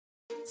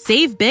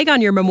Save big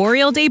on your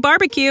Memorial Day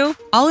barbecue,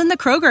 all in the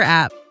Kroger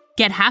app.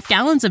 Get half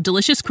gallons of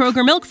delicious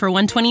Kroger milk for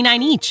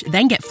 $1.29 each.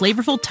 Then get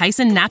flavorful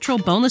Tyson natural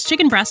boneless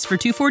chicken breasts for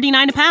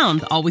 $2.49 a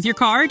pound, all with your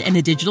card and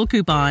a digital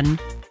coupon.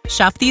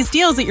 Shop these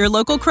deals at your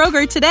local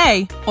Kroger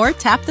today, or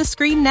tap the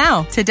screen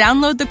now to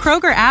download the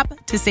Kroger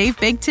app to save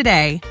big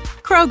today.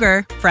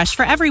 Kroger, fresh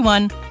for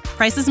everyone.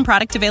 Prices and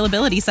product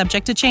availability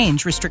subject to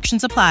change.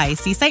 Restrictions apply.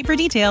 See site for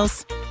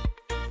details.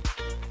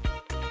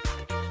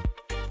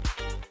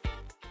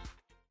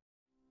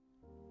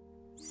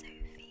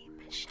 Sophie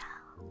Michelle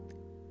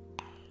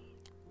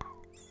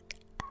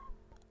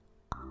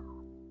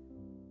ASMR.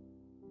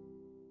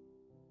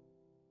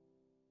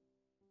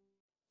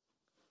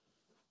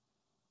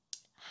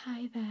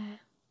 Hi there.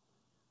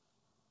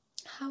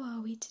 How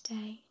are we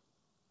today?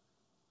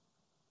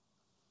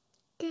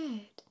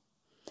 Good.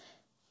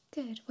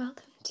 Good.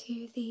 Welcome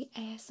to the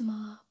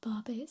ASMR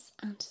Barbers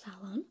and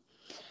Salon.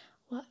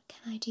 What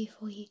can I do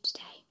for you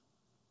today?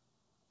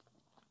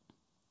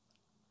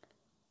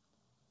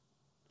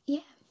 Yeah.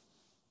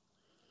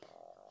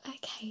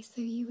 Okay,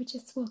 so you were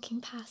just walking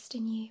past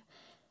and you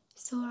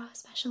saw our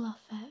special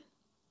offer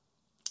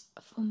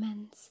for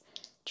men's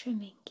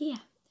trimming. Yeah,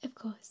 of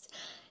course.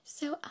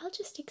 So I'll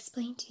just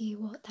explain to you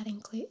what that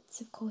includes.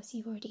 Of course,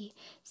 you've already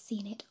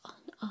seen it on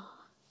our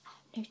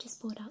notice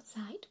board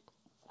outside.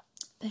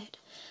 But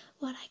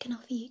what I can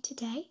offer you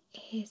today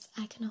is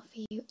I can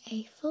offer you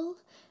a full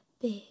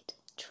beard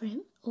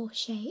trim or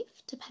shave,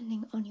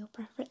 depending on your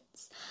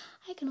preference.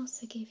 I can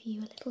also give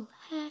you a little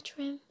hair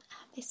trim.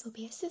 This will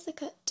be a scissor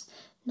cut,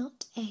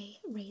 not a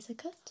razor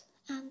cut.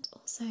 And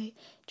also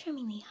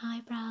trimming the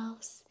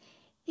eyebrows,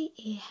 the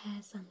ear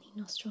hairs and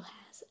the nostril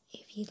hairs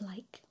if you'd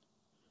like.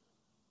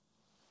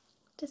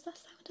 Does that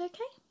sound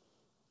okay?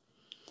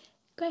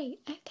 Great,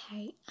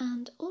 okay.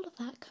 And all of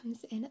that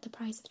comes in at the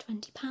price of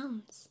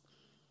 £20.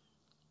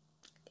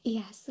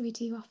 Yes, we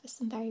do offer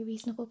some very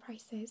reasonable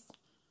prices.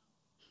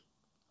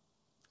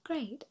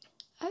 Great,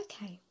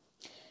 okay.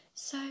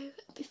 So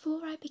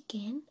before I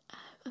begin,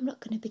 I'm not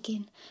going to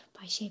begin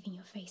by shaving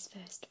your face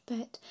first,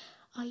 but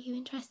are you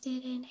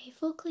interested in a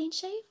full clean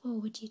shave or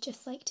would you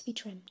just like to be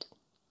trimmed?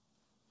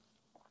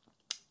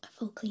 A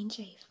full clean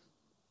shave.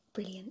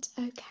 Brilliant,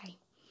 okay.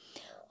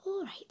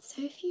 Alright,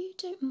 so if you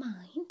don't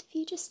mind, if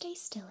you just stay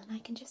still and I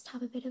can just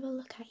have a bit of a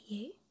look at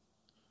you.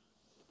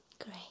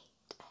 Great,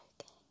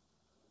 okay.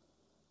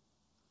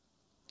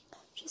 I'm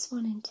just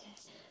wanting to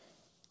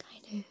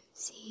kind of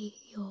see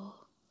your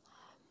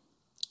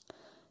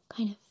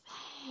kind of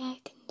hair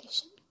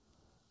condition.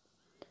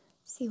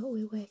 See what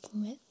we're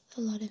working with.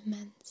 A lot of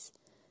men's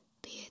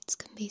beards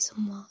can be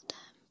somewhat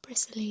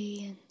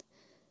bristly and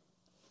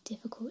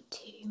difficult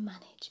to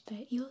manage,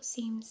 but yours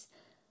seems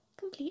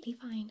completely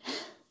fine.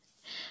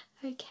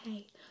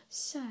 Okay,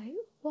 so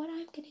what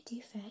I'm going to do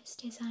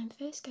first is I'm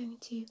first going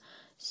to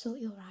sort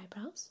your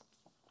eyebrows.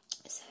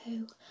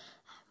 So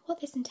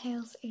what this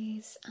entails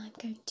is I'm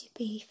going to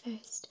be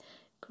first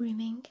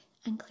grooming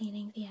and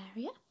cleaning the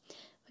area.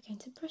 We're going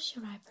to brush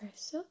your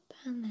eyebrows up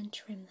and then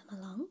trim them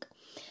along.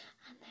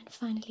 And then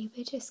finally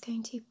we're just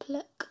going to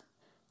pluck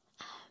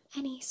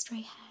any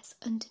stray hairs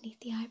underneath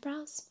the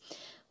eyebrows.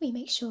 We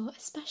make sure,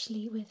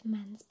 especially with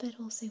men's but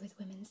also with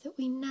women's, that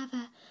we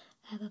never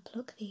ever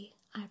pluck the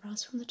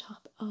eyebrows from the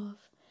top of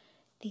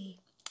the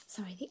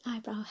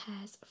eyebrow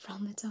hairs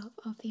from the top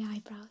of the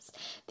eyebrows,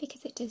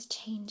 because it does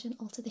change and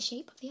alter the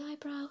shape of the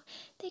eyebrow.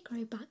 They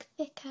grow back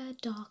thicker,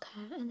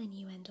 darker, and then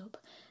you end up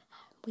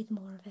with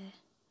more of a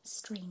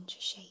strange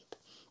shape.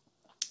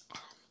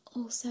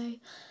 Also,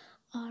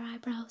 our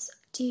eyebrows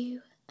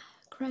do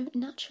grow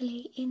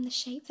naturally in the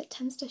shape that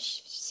tends to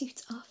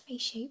suit our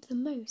face shape the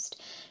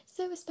most.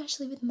 So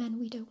especially with men,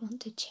 we don't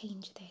want to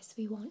change this.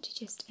 We want to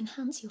just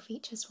enhance your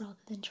features rather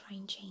than try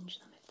and change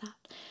them, if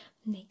that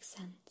makes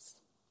sense.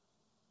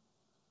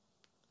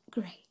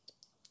 Great.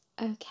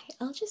 Okay,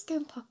 I'll just go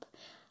and pop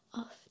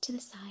off to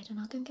the side and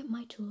I'll go and get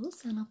my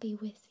tools and I'll be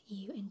with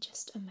you in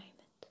just a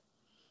moment.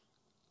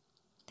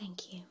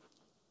 Thank you.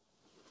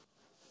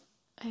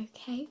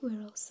 Okay,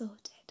 we're all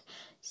sorted.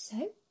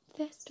 So,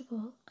 first of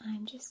all,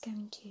 I'm just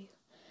going to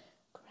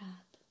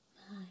grab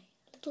my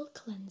little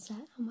cleanser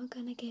and we're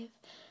going to give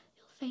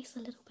your face a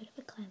little bit of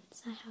a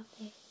cleanse. I have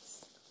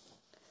this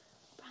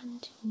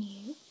brand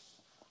new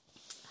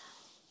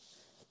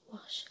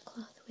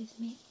washcloth with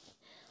me.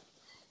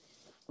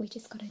 We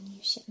just got a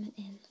new shipment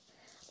in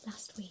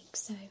last week,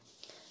 so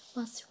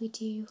whilst we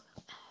do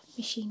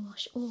machine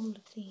wash all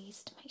of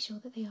these to make sure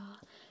that they are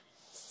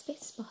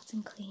spit, spot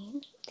and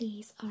clean,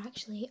 these are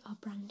actually our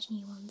brand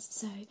new ones,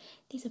 so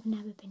these have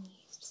never been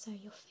used, so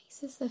your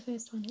face is the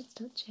first one it's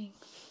touching.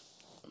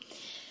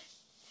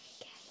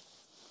 Okay,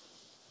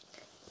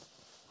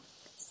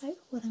 so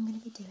what I'm going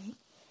to be doing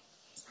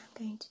is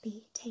I'm going to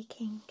be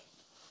taking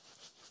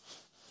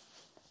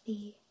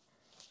the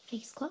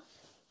face cloth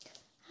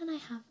and I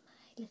have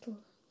my little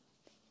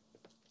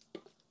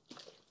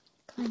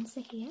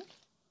cleanser here,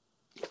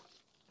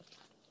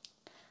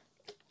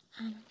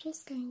 and I'm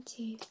just going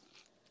to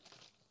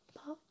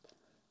pop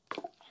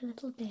a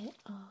little bit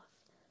of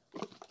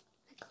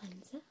the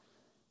cleanser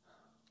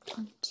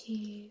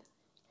to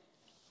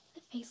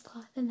the face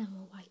cloth and then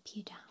we'll wipe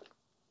you down.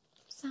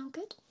 Sound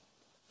good?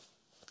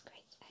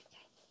 Great,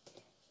 okay.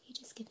 You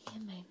just give me a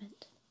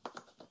moment.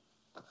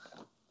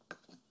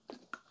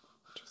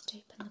 Just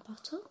open the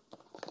bottle.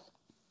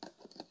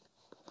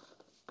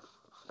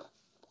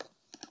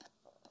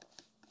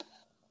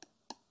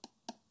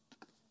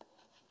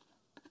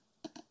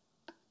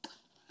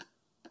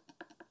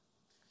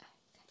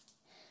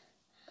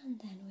 And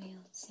then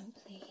we'll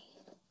simply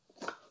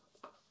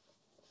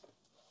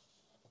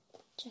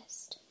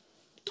just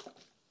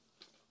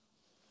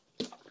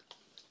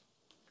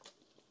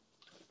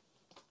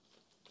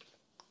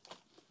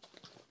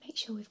make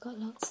sure we've got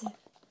lots of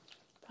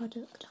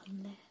product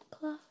on the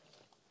cloth.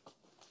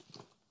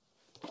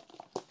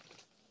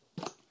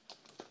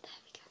 There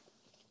we go.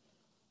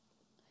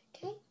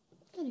 Okay,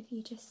 and if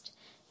you just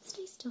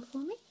stay still for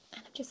me,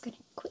 and I'm just going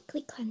to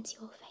quickly cleanse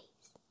your face.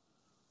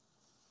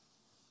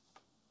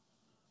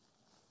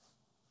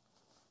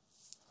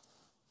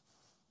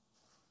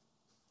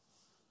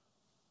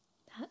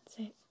 That's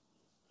it.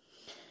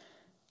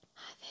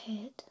 I've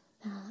heard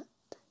that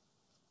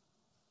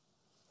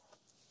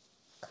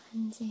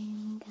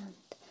cleansing and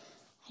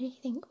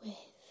anything with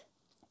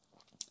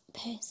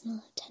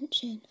personal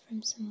attention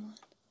from someone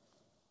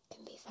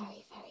can be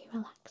very, very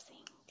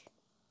relaxing.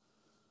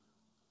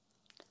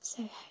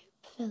 So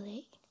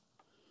hopefully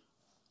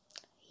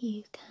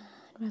you can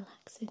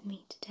relax with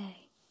me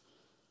today.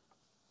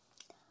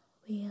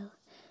 We'll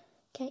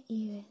get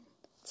you in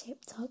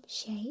tip-top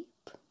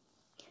shape.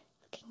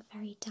 Looking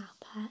very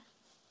dapper.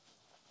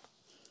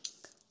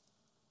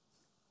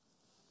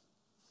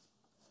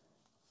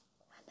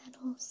 And then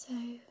also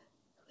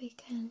we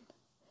can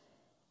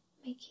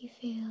make you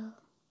feel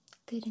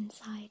good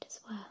inside as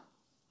well.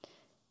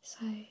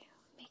 So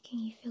making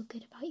you feel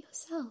good about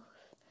yourself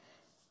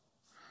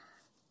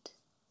and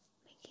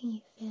making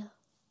you feel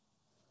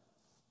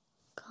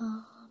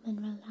calm and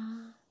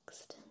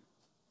relaxed and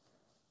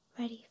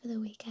ready for the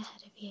week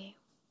ahead of you.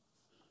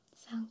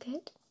 Sound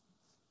good?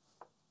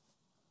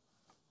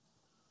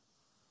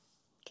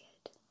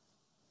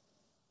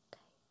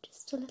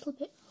 A little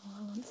bit more.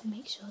 I want to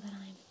make sure that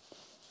I'm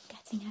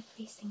getting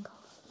every single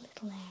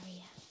little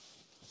area.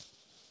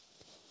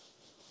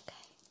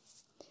 Okay,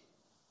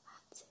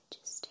 that's it.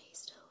 Just stay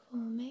still for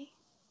me.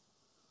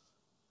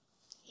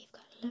 You've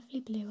got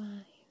lovely blue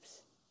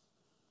eyes.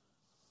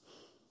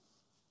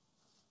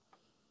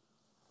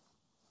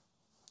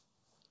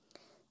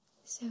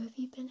 So have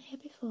you been here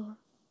before?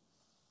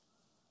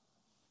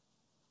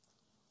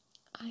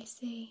 I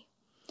see.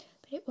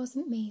 But it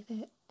wasn't me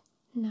that...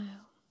 No,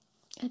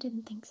 I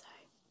didn't think so.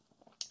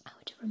 I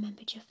would have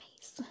remembered your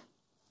face.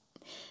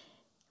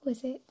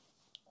 Was it?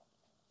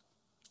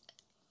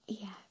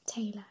 Yeah,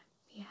 Taylor.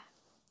 Yeah.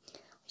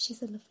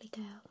 She's a lovely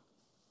girl.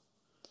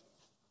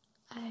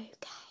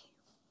 Okay.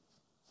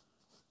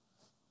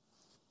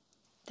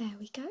 There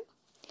we go.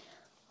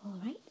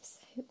 Alright,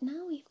 so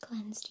now we've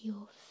cleansed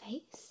your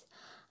face,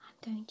 I'm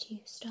going to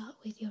start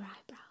with your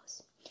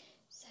eyebrows.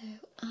 So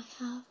I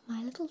have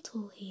my little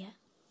tool here,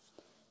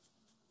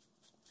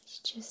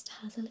 which just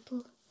has a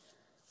little,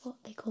 what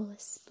they call a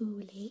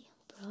spoolie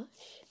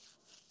brush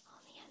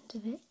on the end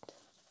of it.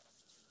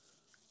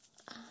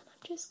 And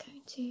I'm just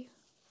going to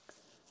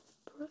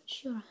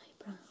brush your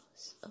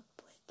eyebrows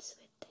upwards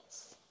with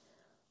this.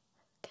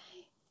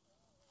 Okay.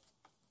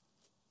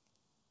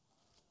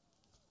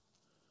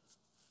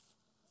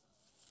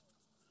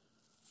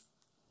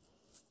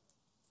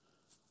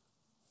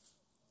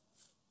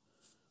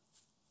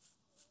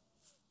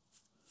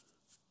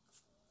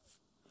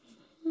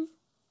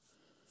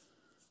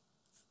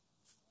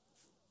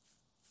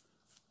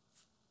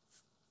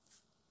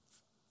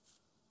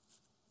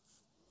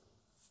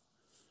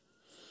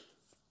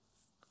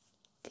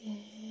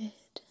 Good.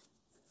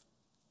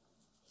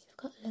 You've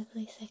got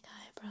lovely thick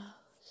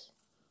eyebrows.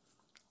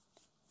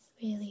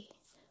 Really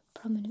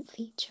prominent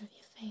feature of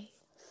your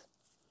face.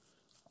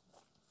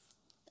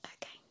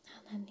 Okay,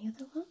 and then the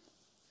other one.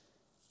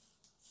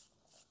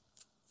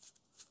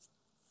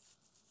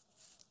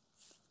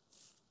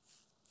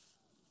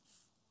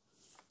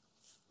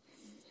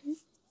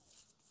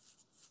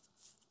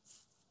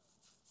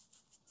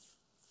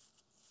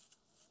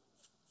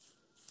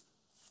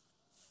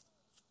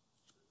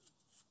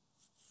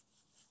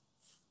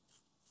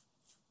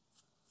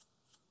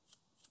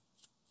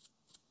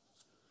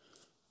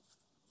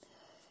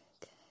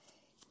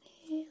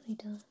 Nearly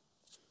done.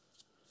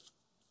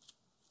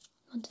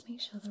 I want to make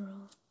sure they're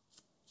all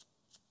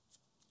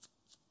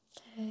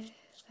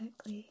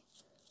perfectly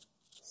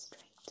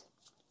straight.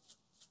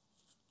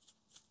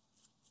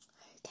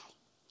 Okay,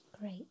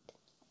 great.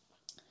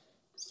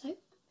 So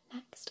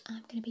next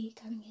I'm going to be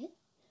going in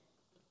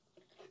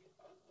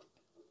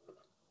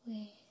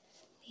with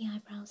the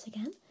eyebrows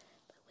again,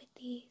 but with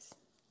these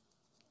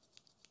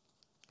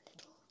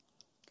little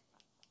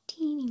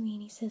teeny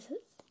weeny scissors.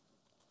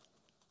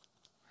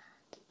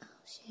 I'll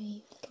show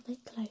you a little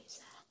bit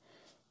closer.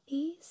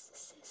 These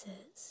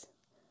scissors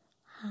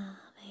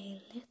have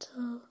a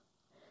little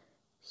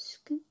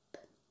scoop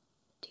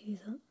to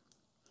them,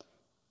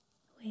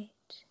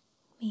 which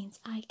means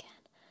I can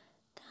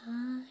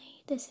guide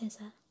the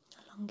scissor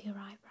along your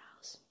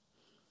eyebrows.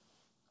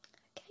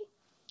 Okay,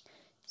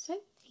 so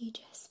if you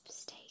just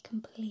stay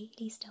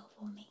completely still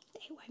for me,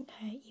 it won't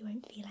hurt, you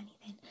won't feel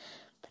anything,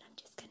 but I'm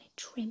just going to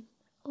trim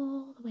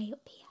all the way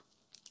up here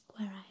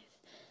where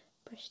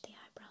I've brushed the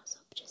eyebrows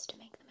up just to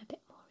make them a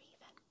bit more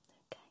even.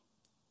 Okay.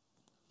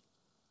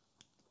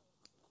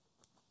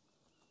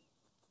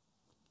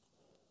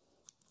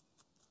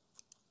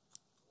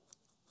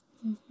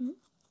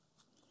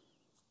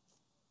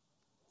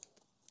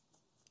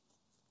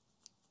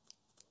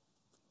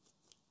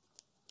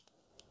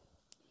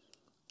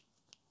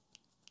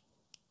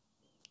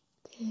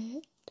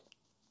 Good.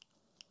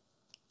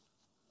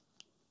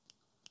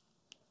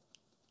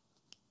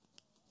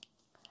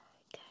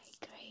 Okay,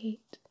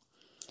 great.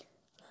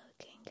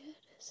 Looking good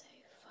so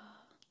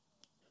far.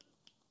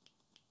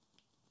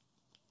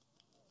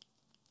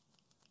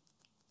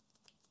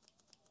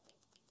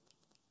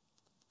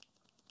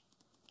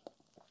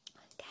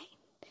 Okay,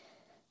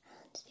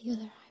 and the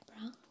other eyebrow,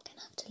 I'm going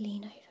to have to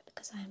lean over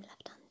because I am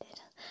left-handed.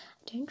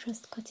 I don't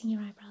trust cutting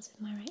your eyebrows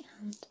with my right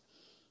hand.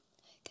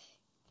 Okay.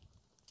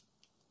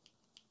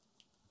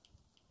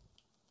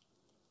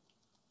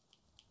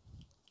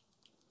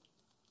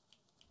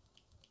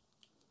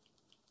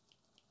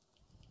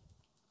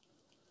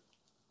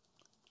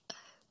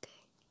 Okay.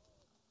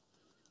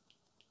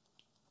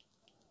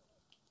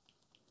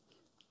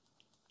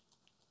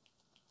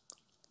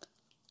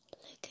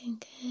 Looking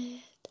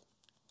good.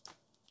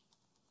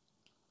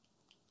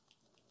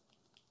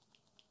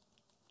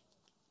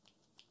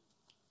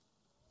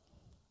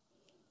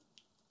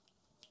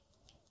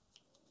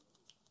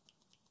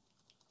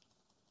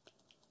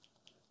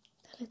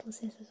 The little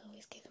scissors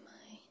always give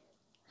my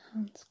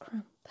hands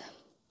cramp.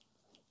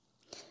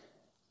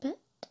 But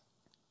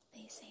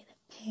they say that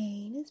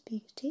pain is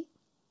beauty.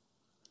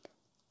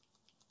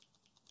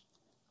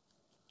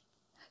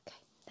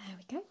 Okay, there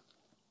we go.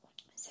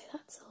 So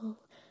that's all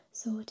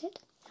sorted.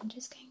 I'm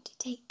just going to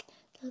take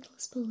the little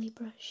spoolie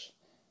brush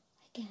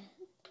again.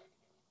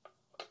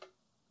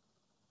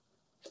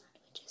 And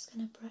we're just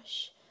going to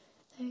brush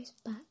those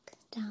back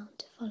down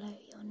to follow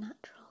your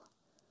natural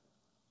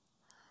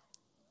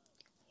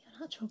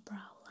brow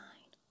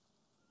line.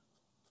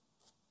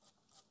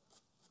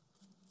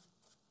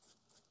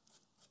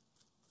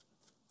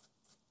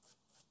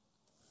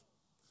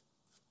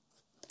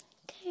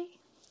 Okay,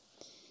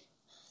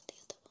 the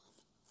other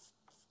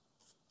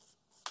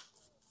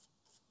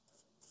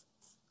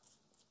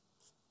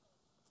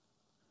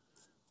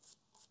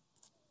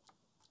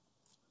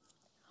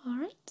one.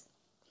 Alright,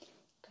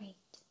 great.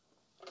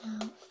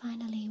 Now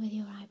finally with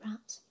your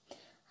eyebrows, I'm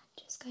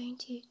just going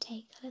to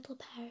take a little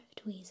pair of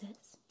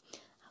tweezers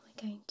and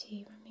we're going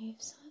to remove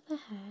some of the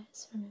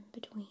hairs from in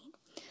between.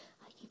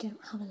 You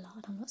don't have a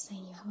lot, I'm not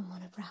saying you have a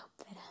monobrow,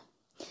 but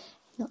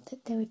not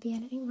that there would be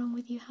anything wrong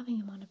with you having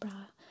a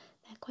monobrow.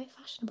 They're quite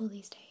fashionable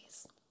these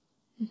days.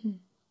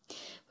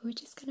 But we're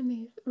just going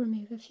to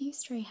remove a few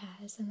stray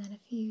hairs and then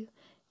a few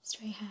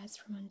stray hairs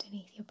from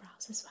underneath your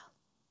brows as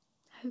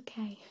well.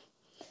 Okay.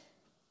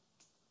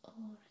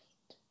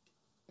 Alright.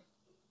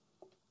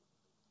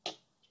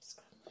 Just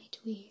grab my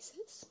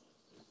tweezers.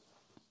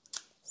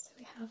 So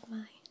we have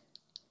my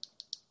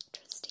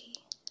trusty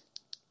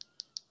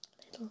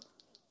little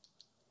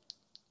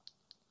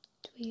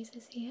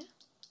tweezers here.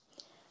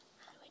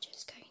 And we're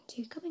just going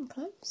to come in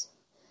close.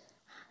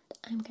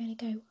 And I'm going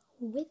to go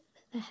with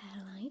the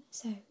hairline,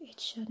 so it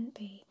shouldn't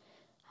be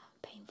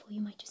painful. You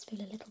might just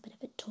feel a little bit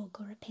of a tug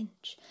or a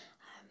pinch.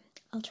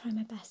 I'll try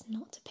my best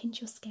not to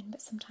pinch your skin,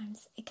 but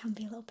sometimes it can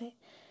be a little bit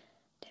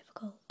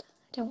difficult. I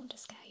don't want to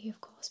scare you,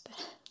 of course, but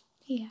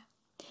yeah,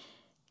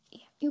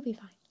 you'll be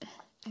fine.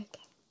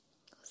 Okay,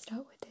 we'll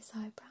start with this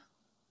eyebrow.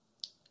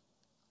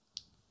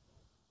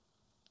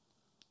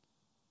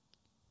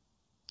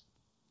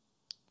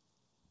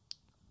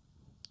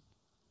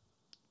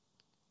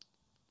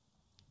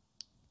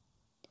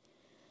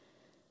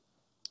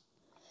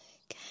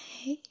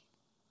 Okay.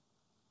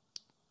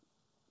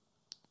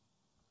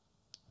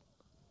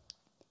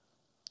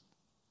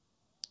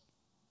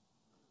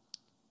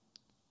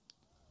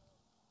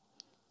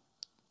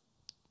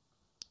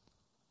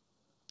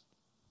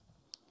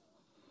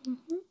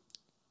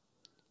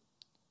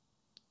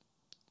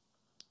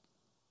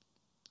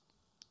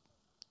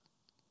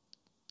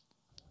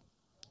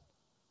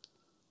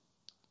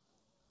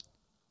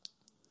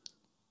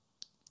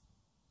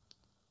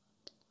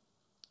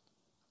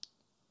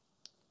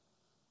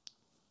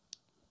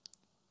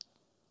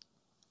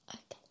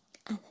 Okay,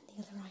 and then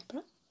the other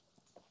eyebrow.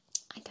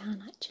 I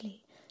can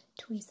actually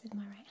tweeze with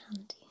my right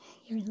hand.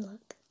 You're in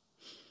luck.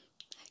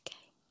 Okay.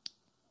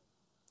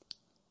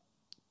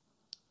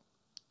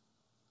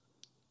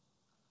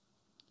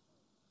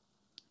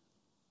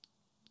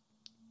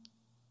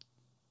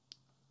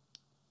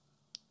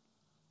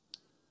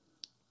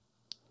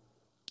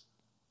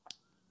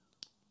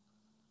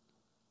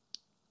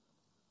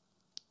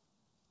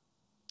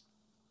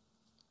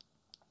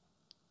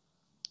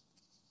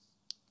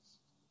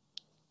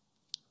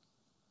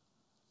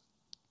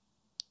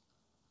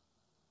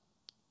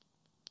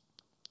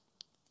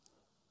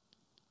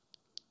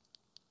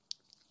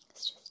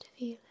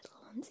 few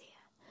little ones here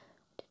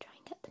to try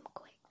and get them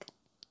quick.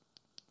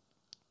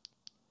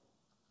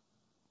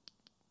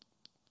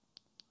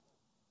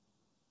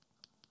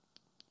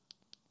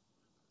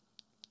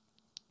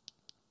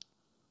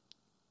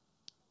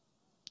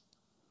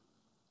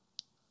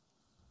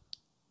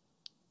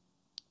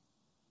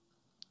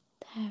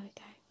 There we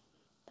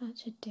go. That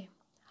should do.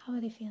 How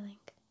are they feeling?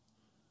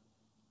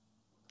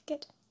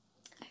 Good.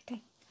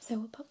 Okay, so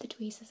we'll pop the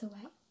tweezers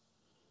away.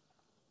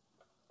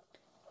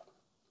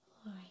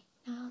 Alright,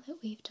 now that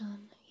we've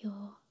done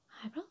your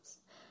eyebrows,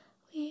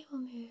 we will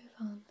move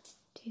on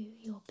to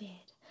your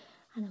beard,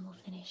 and then we'll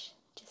finish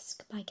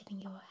just by giving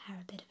your hair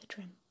a bit of a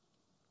trim.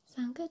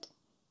 Sound good?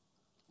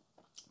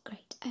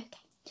 Great,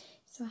 okay.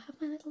 So I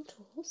have my little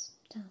tools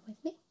down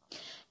with me.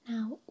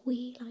 Now,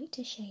 we like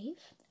to shave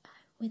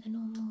with a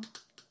normal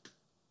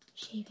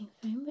shaving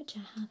foam, which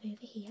I have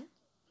over here.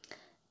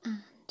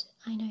 And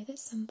I know that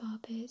some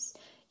barbers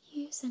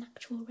use an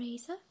actual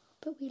razor,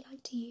 but we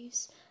like to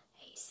use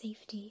a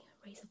safety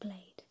razor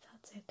blade, if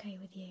that's okay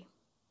with you.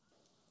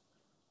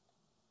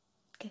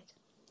 Good.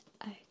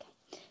 Okay,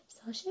 so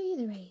I'll show you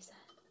the razor,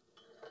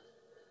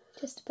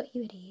 just to put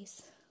you at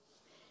ease.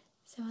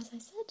 So as I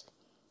said,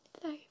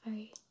 very,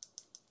 very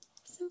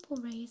simple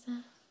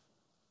razor.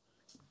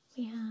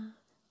 We have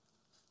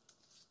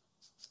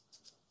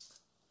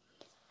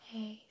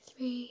a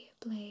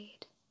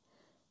 3-blade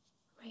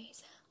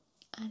razor,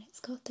 and it's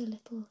got the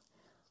little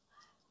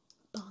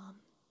balm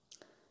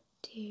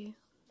to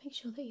make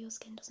sure that your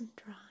skin doesn't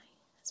dry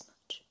as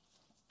much.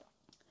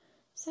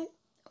 So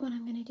what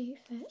I'm going to do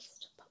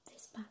first, pop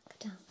this back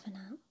down for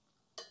now,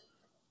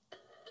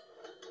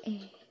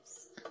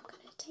 is I'm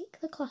going to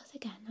take the cloth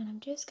again and I'm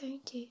just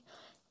going to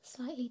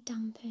slightly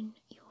dampen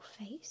your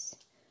face.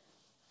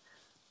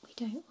 We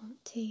don't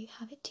want to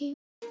have it too.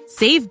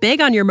 Save big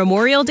on your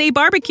Memorial Day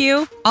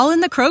barbecue, all in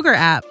the Kroger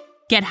app.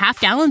 Get half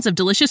gallons of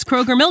delicious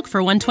Kroger milk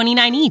for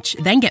 $1.29 each.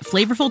 Then get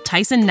flavorful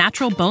Tyson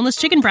natural boneless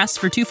chicken breasts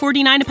for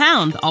 $2.49 a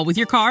pound, all with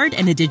your card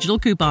and a digital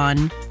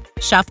coupon.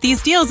 Shop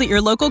these deals at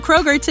your local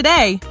Kroger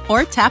today,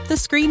 or tap the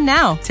screen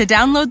now to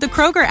download the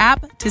Kroger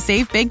app to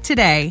save big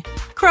today.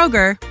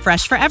 Kroger,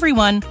 fresh for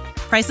everyone.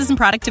 Prices and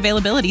product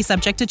availability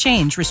subject to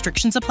change.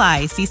 Restrictions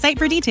apply. See site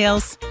for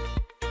details.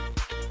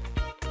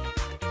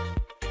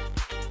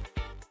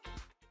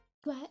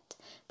 Wet,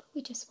 but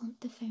we just want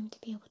the foam to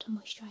be able to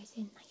moisturise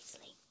in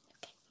nicely.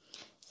 Okay,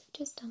 so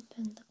just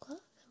dampen the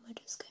cloth and we're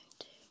just going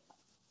to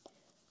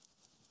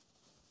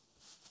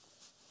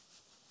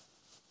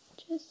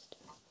just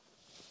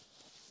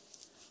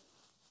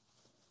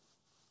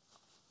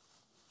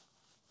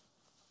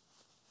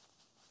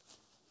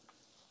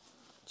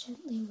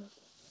gently rub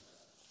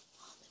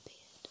on the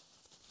beard.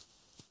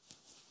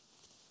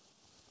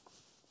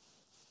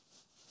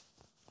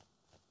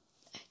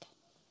 Okay,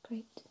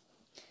 great.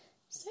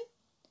 So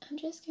I'm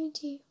just going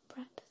to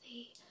prep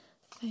the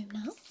foam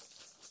now.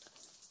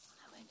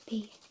 I won't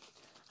be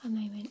a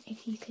moment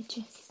if you could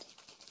just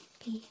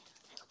be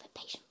a little bit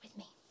patient with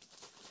me.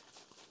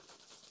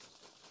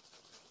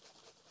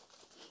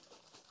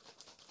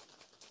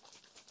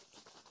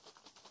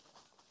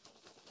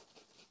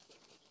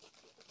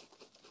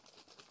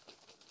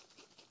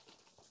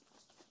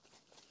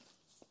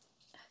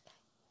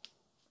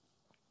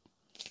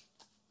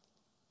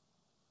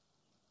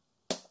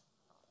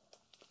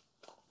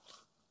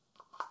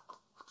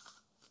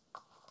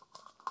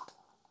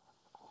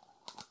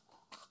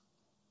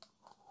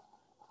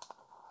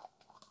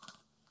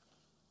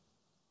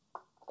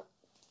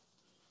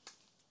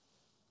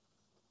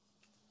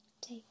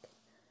 Take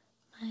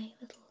my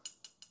little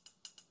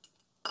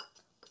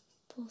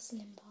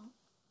porcelain bowl.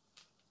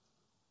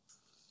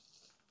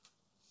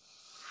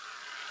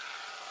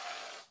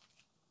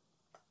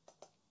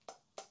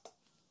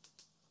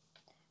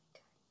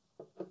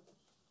 There we go. And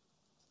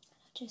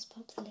I'll just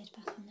pop the lid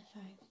back on the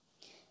foam,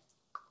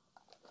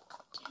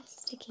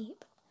 just to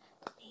keep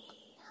the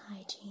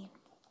hygiene.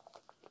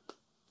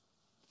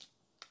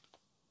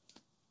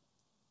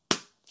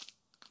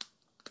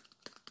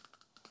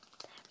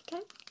 There we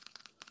go.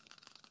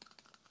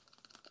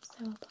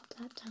 So I'll pop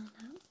that down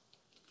now.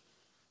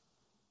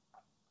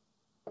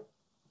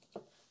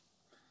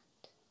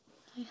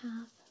 And I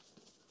have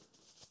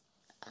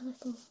a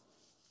little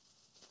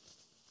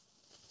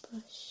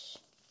brush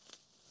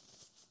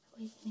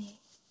with me.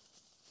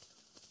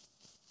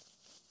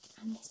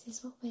 And this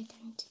is what we're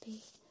going to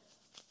be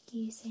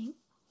using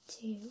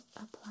to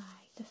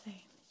apply the foam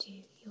to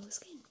your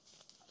skin.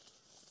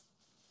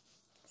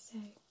 So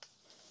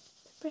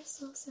the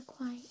bristles are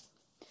quite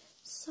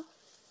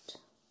soft,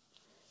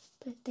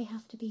 but they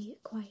have to be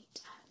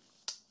quite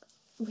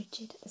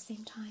rigid at the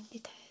same time,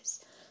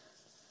 because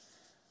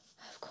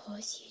of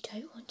course you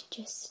don't want to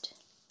just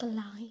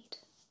glide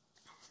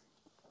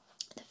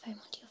the foam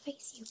onto your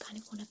face. You kind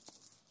of want to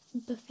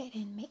buff it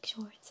in, make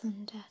sure it's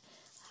under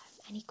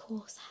any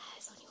coarse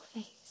hairs on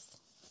your face.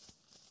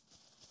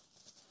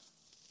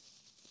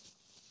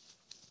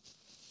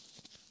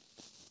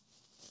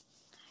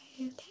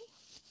 Okay,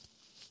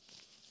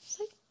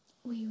 so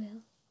we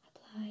will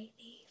apply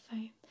the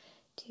foam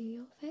to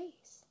your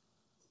face.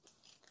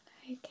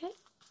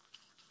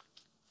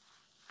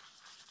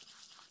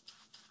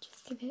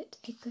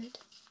 it a good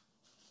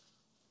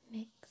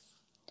mix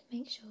to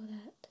make sure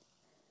that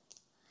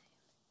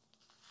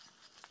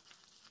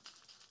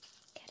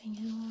I'm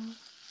getting it all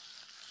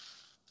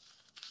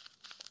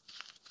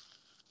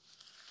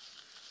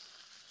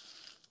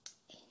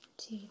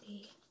into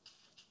the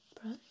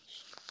brush.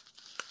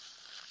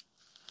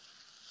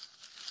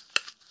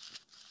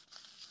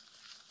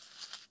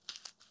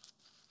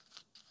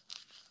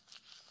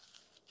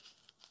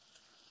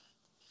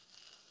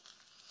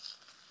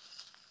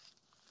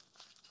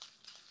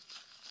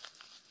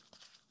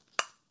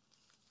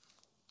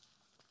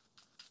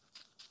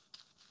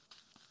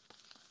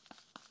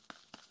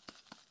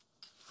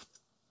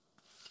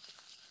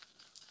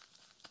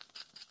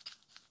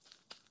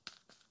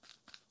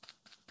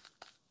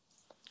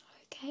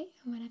 Okay,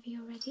 and whenever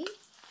you're ready,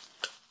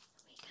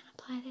 we can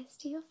apply this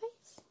to your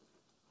face.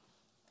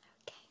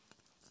 Okay.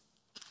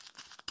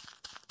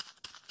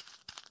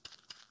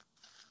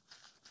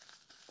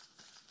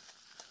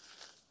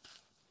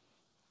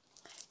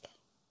 Okay.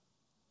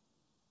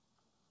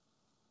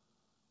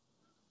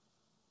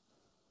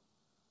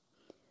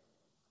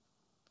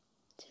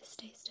 Just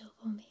stay still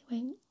for me, it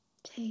won't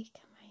take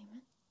a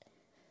moment.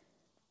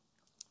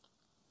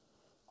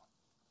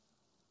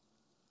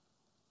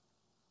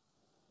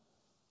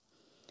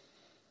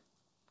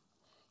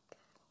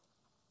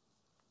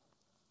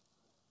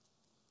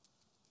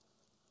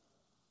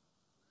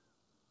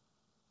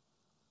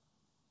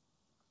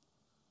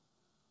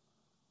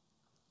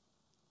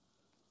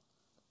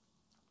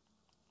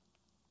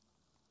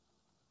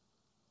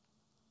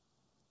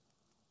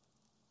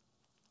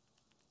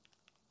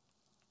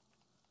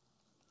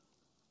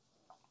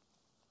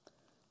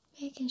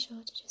 Making sure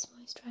to just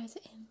moisturise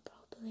it in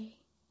properly.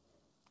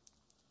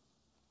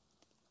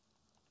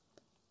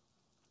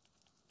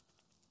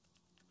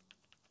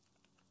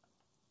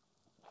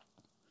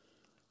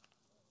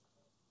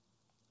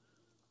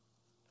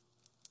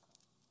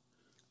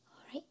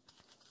 Alright,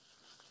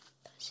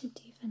 that should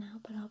do for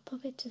now, but I'll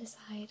pop it to the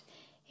side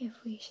if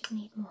we should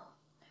need more.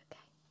 Okay.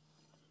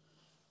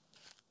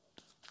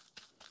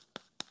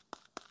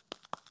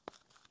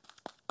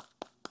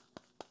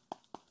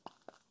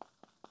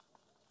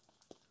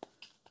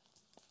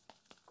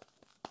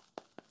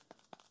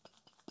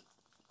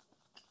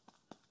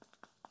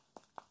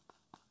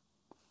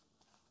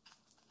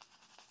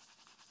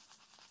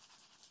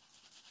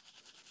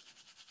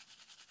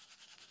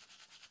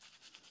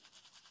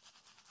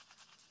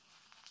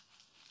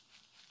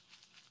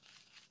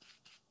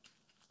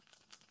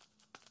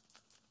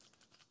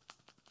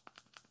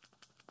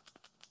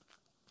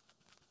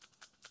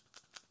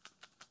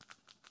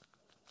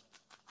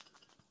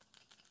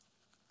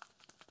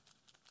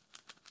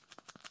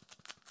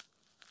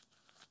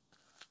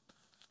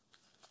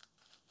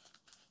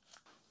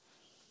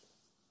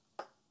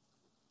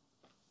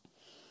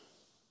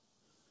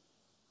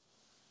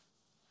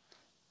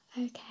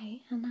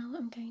 Okay, and now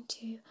I'm going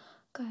to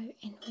go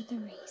in with the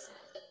razor.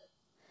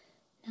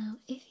 Now,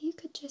 if you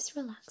could just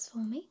relax for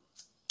me,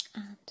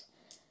 and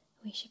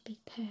we should be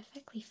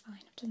perfectly fine.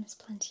 I've done this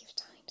plenty of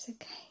times,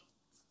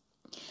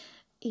 okay?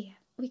 Yeah,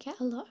 we get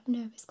a lot of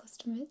nervous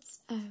customers.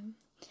 I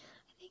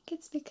think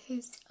it's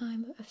because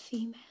I'm a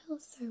female,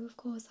 so of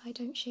course I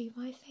don't shave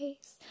my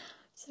face.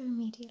 So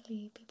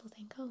immediately people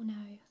think, oh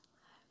no,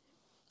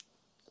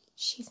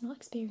 she's not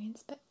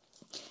experienced, but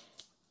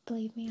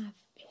believe me, I've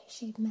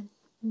shaved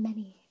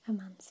many a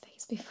man's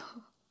face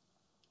before.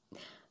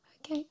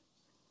 Okay, I'm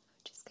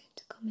just going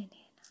to come in here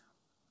now.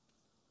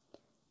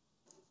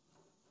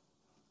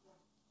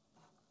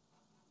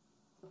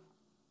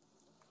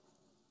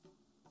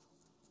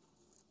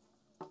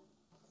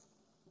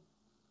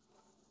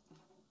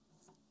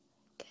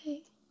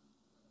 Okay.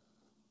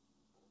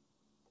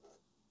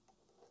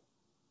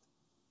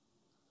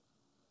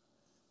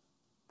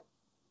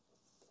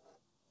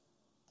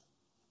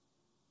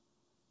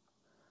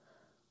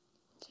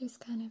 Just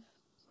kind of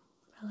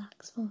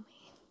relax for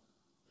me.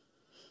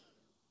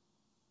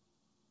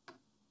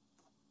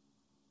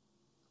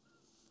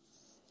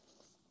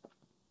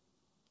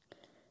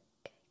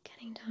 Okay,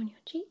 getting down your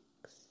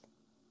cheeks.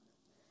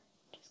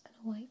 Just going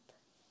to wipe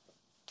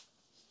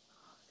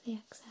off the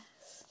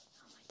excess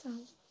on my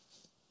towel.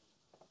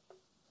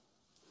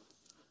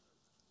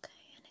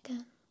 Okay, and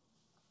again,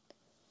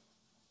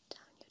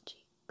 down your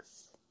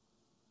cheeks.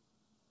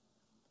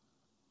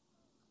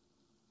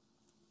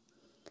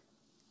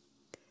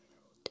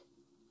 Good.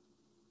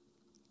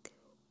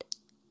 Good.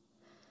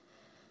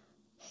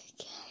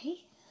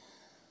 Okay.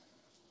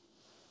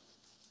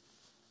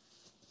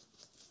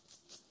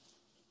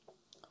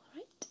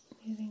 Alright,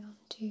 moving on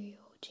to your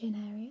chin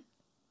area.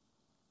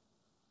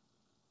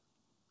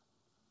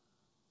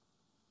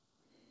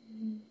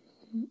 You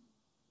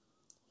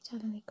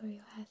definitely grow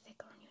your hair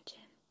thicker on your chin.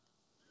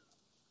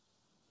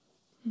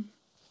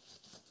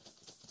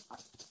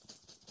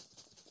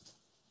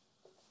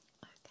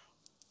 Okay.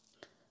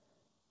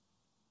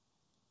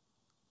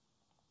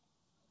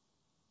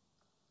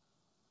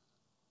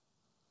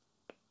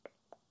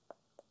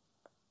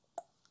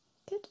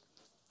 Good.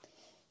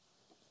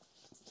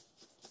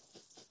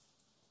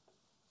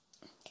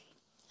 Okay,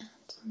 and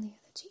on the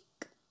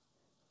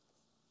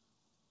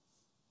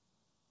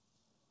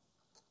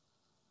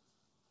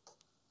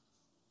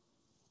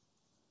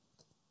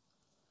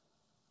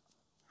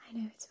I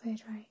know, it's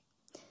weird, right?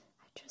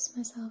 I trust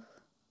myself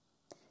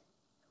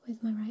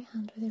with my right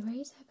hand with a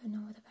razor, but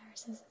not with a pair of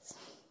scissors.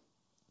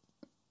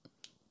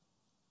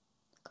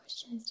 The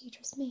question is, do you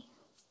trust me?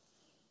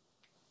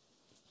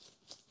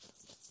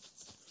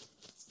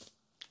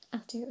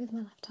 I'll do it with my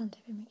left hand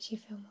if it makes you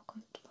feel more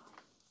comfortable.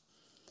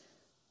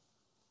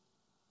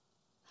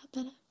 That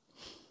better?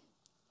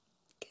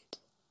 Good.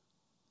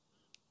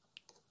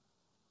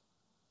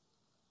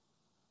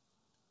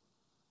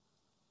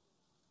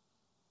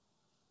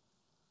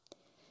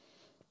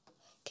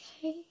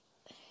 Okay,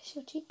 there's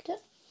your cheek done.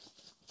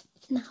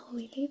 Now, are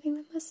we leaving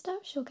the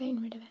moustache or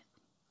getting rid of it?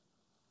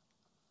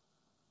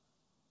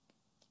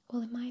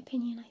 Well, in my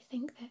opinion, I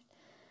think that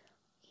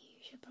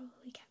you should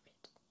probably get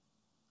rid.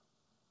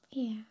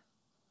 Yeah,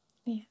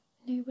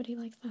 nobody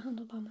likes the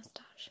handlebar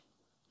moustache.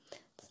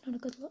 It's not a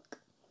good look.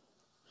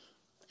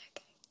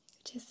 Okay,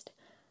 just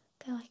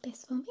go like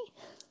this for me.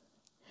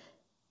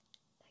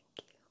 Thank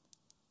you.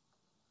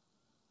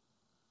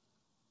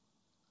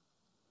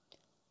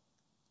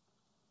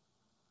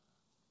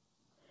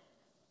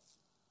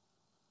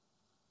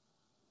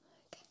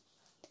 Okay.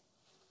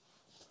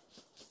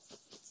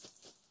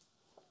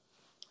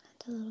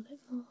 And a little bit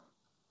more.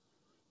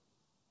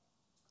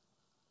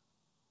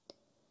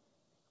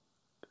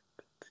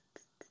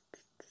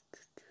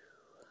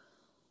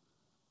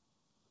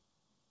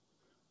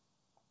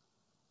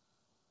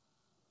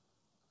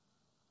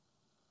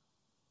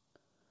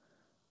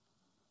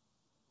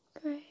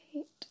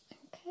 Great.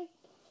 Okay.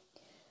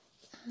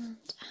 And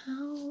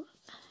how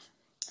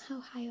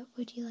high up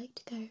would you like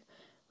to go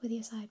with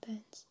your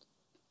sideburns?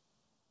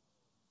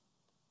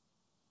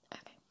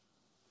 Okay.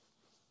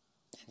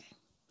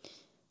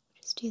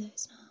 We'll just do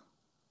those now.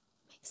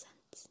 Makes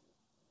sense.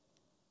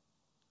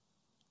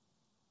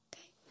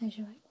 Okay, there's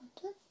your right one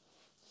done.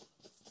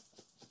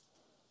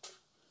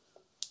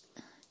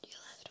 And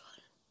your left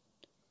one.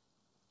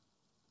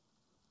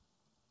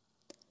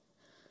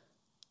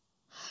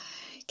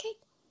 Okay,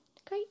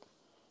 great.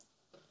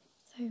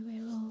 So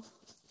we're all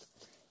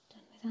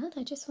done with that.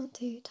 I just want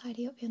to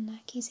tidy up your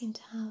neck. You seem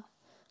to have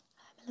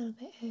a little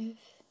bit of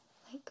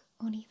like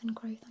uneven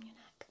growth on your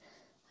neck.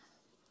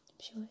 I'm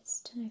sure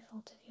it's to no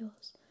fault of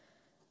yours.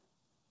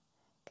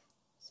 Okay,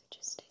 so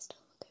just stay still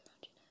and go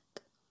around your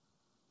neck.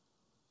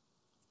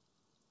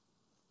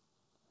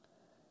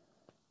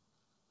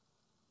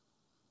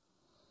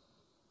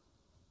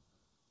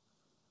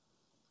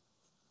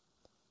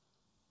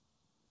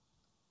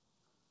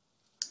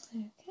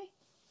 Okay.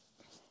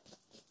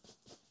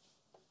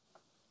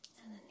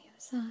 And then the other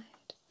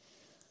side.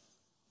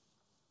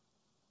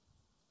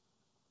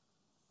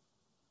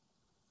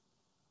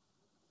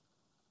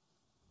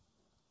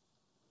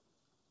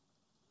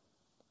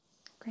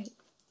 Great.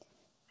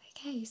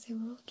 Okay, so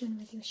we're all done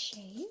with your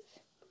shave.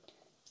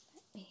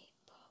 Let me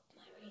pop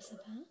my razor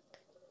back.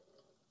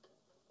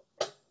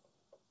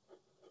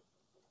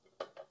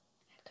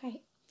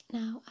 Okay,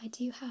 now I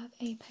do have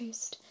a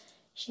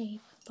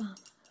post-shave balm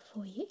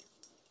for you.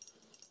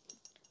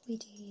 We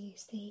do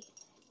use the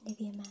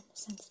Nivea Men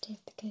Sensitive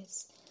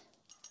because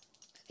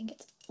I think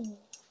it's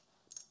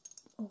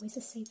always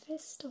the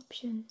safest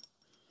option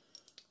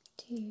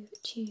to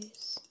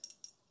choose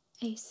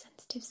a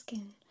sensitive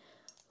skin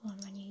one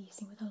when you're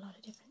using with a lot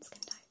of different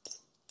skin types.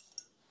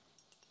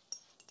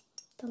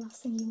 The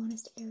last thing you want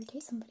is to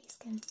irritate somebody's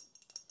skin.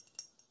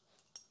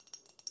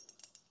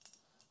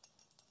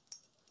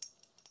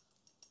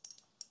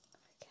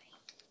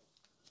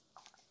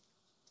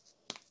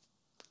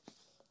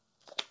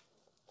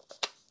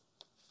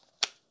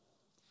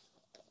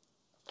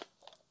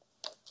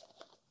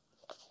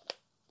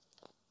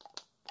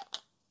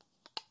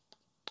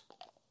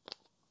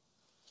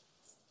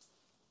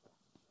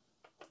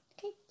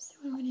 Okay, so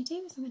what I'm going to do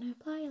is I'm going to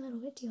apply a little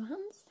bit to your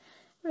hands,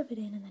 rub it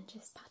in and then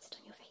just pat it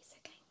on your face,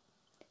 okay?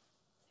 So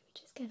we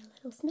just get a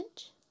little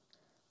smidge,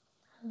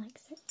 like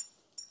so.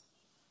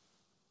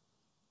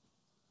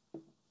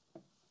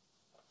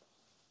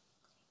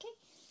 Okay,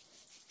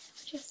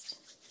 we'll just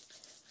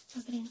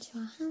rub it into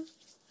our hands.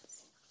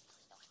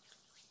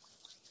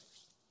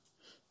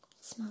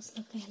 It smells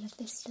lovely, I love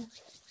this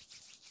stuff.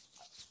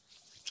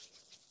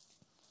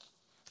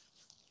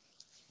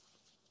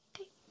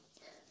 Okay,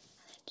 and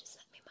then just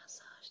let me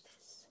massage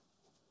this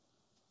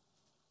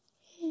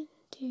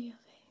into your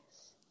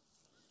face.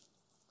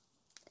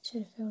 It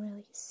should feel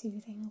really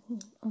soothing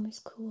and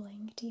almost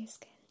cooling to your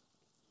skin.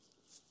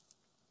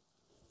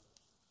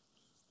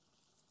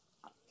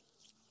 I'm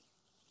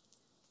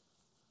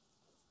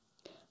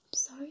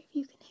sorry if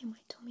you can hear my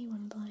tummy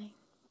rumbling.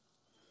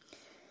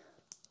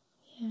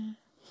 Yeah,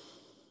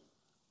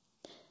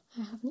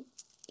 I haven't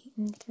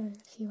eaten for a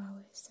few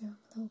hours, so I'm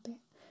a little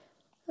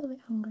bit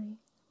hungry.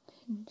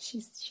 And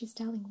she's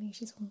telling me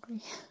she's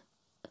hungry.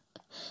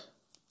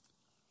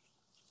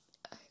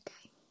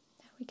 Okay,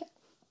 there we go.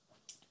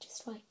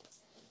 Just wipe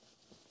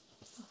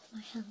off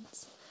my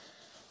hands.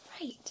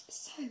 Right,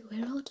 so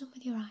we're all done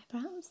with your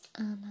eyebrows,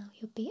 and now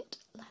your beard.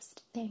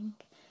 Last thing,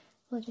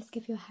 we'll just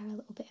give your hair a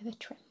little bit of a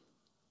trim.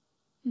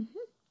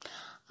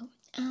 Oh,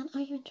 and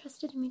are you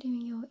interested in me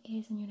doing your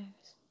ears and your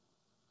nose?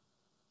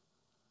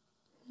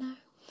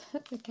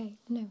 Okay,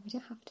 no, we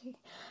don't have to.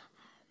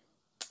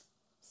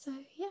 So,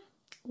 yeah,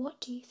 what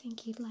do you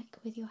think you'd like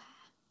with your hair?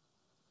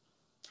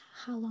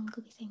 How long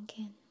are we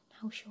thinking?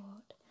 How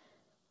short?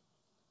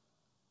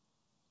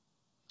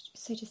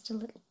 So just a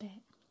little bit.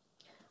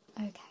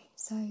 Okay,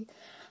 so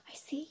I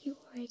see you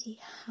already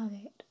have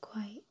it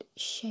quite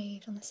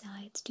shaved on the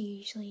sides. Do you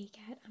usually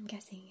get, I'm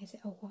guessing, is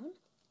it a 1?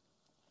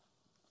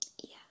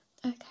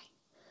 Yeah, okay.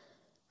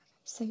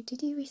 So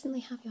did you recently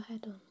have your hair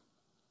done?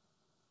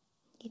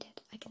 You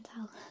did, I can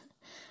tell.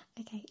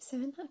 Okay, so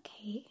in that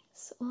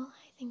case, all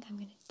I think I'm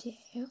going to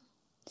do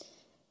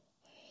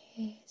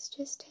is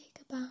just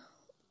take about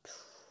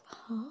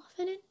half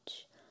an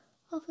inch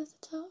off of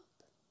the top.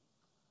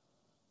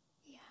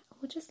 Yeah,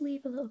 we'll just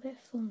leave a little bit of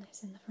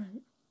fullness in the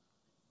front.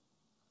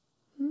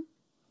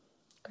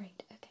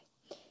 Great,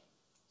 okay.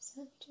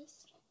 So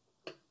just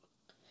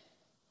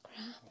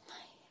grab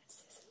my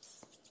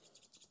scissors.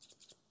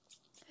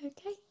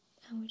 Okay,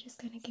 and we're just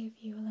going to give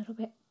you a little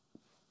bit,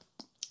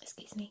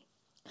 excuse me,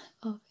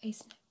 of a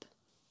snip.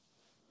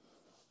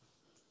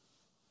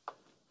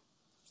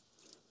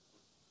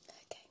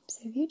 Okay,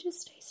 so if you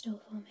just stay still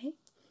for me.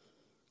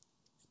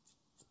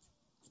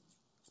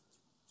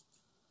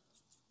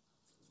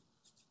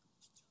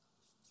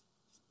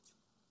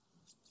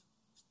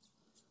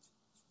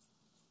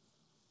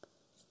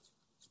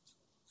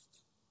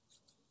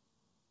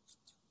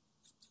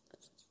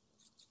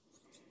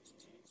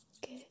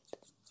 Good.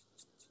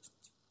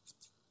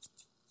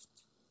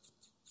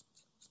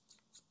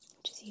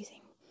 I'm just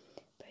using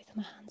both of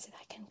my hands so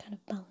I can kind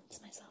of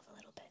balance myself a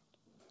little bit.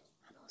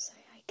 And also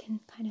I can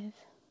kind of,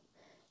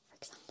 for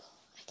example,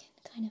 I can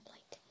kind of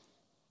like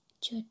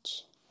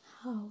judge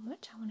how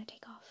much I want to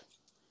take off.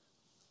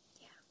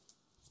 Yeah.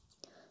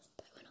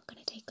 But we're not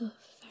going to take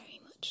off very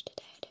much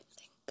today, I don't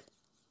think.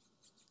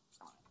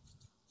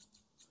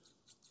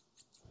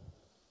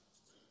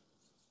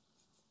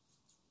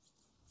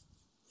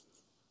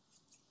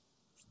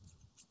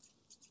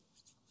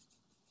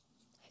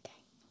 Okay,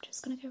 I'm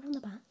just going to go around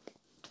the back.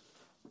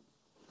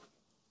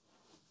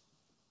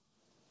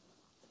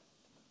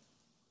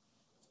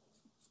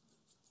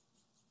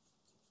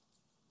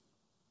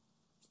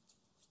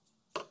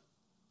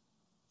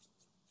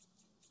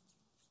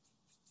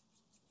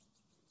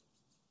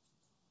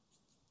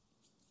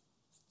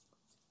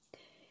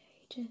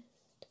 Just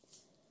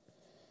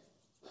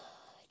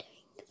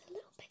doing the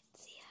little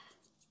bits here.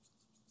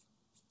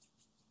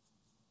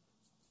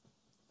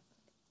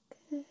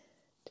 Good.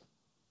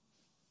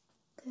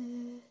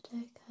 Good,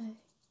 okay.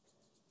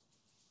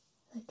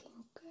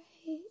 Looking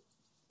great.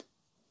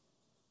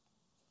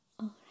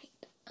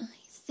 Alright, I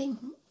think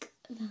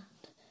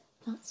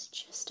that's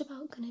just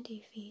about gonna do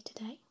for you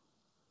today.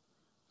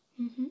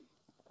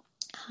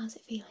 How's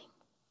it feeling?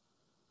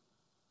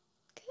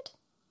 Good.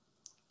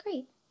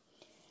 Great.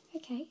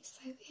 Okay, so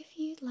if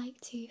you'd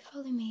like to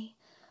follow me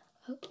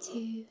up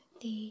to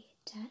the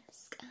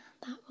desk, and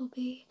that will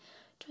be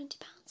 £20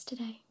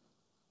 today.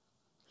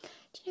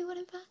 Do you know what,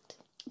 in fact,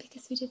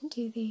 because we didn't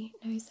do the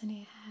nose and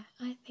ear hair,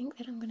 I think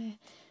that I'm going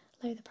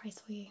to lower the price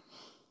for you.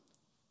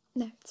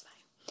 No, it's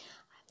fine.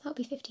 That'll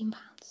be £15.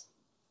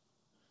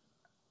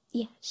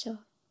 Yeah, sure.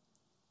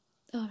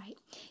 Alright,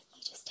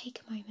 you just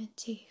take a moment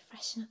to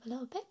freshen up a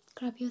little bit,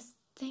 grab your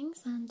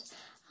things, and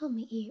I'll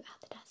meet you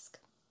at the desk.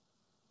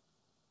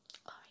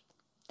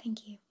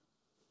 Thank you.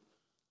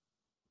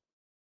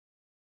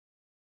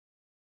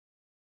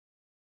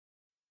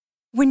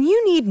 When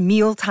you need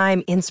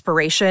mealtime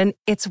inspiration,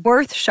 it's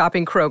worth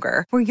shopping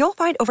Kroger, where you'll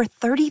find over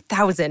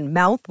 30,000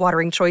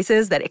 mouth-watering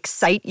choices that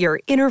excite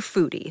your inner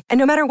foodie. And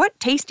no matter what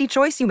tasty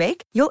choice you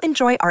make, you'll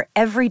enjoy our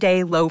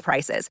everyday low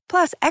prices,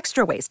 plus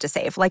extra ways to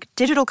save, like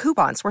digital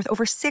coupons worth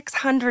over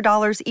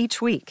 $600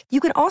 each week. You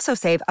can also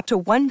save up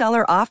to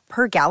 $1 off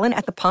per gallon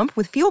at the pump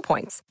with fuel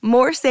points.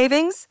 More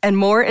savings and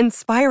more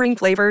inspiring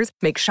flavors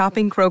make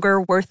shopping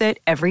Kroger worth it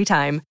every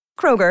time.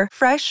 Kroger,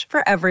 fresh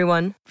for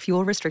everyone.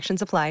 Fuel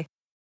restrictions apply.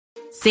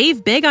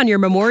 Save big on your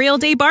Memorial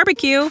Day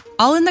barbecue,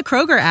 all in the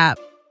Kroger app.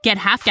 Get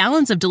half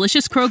gallons of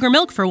delicious Kroger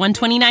milk for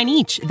 $1.29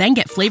 each. Then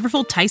get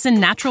flavorful Tyson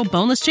natural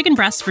boneless chicken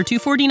breasts for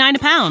 $2.49 a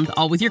pound,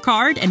 all with your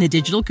card and a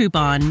digital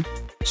coupon.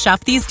 Shop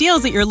these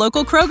deals at your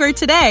local Kroger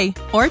today,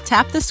 or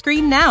tap the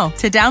screen now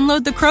to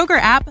download the Kroger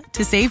app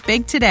to save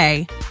big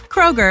today.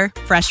 Kroger,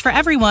 fresh for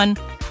everyone.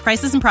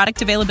 Prices and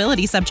product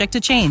availability subject to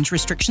change.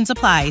 Restrictions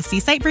apply. See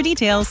site for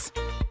details.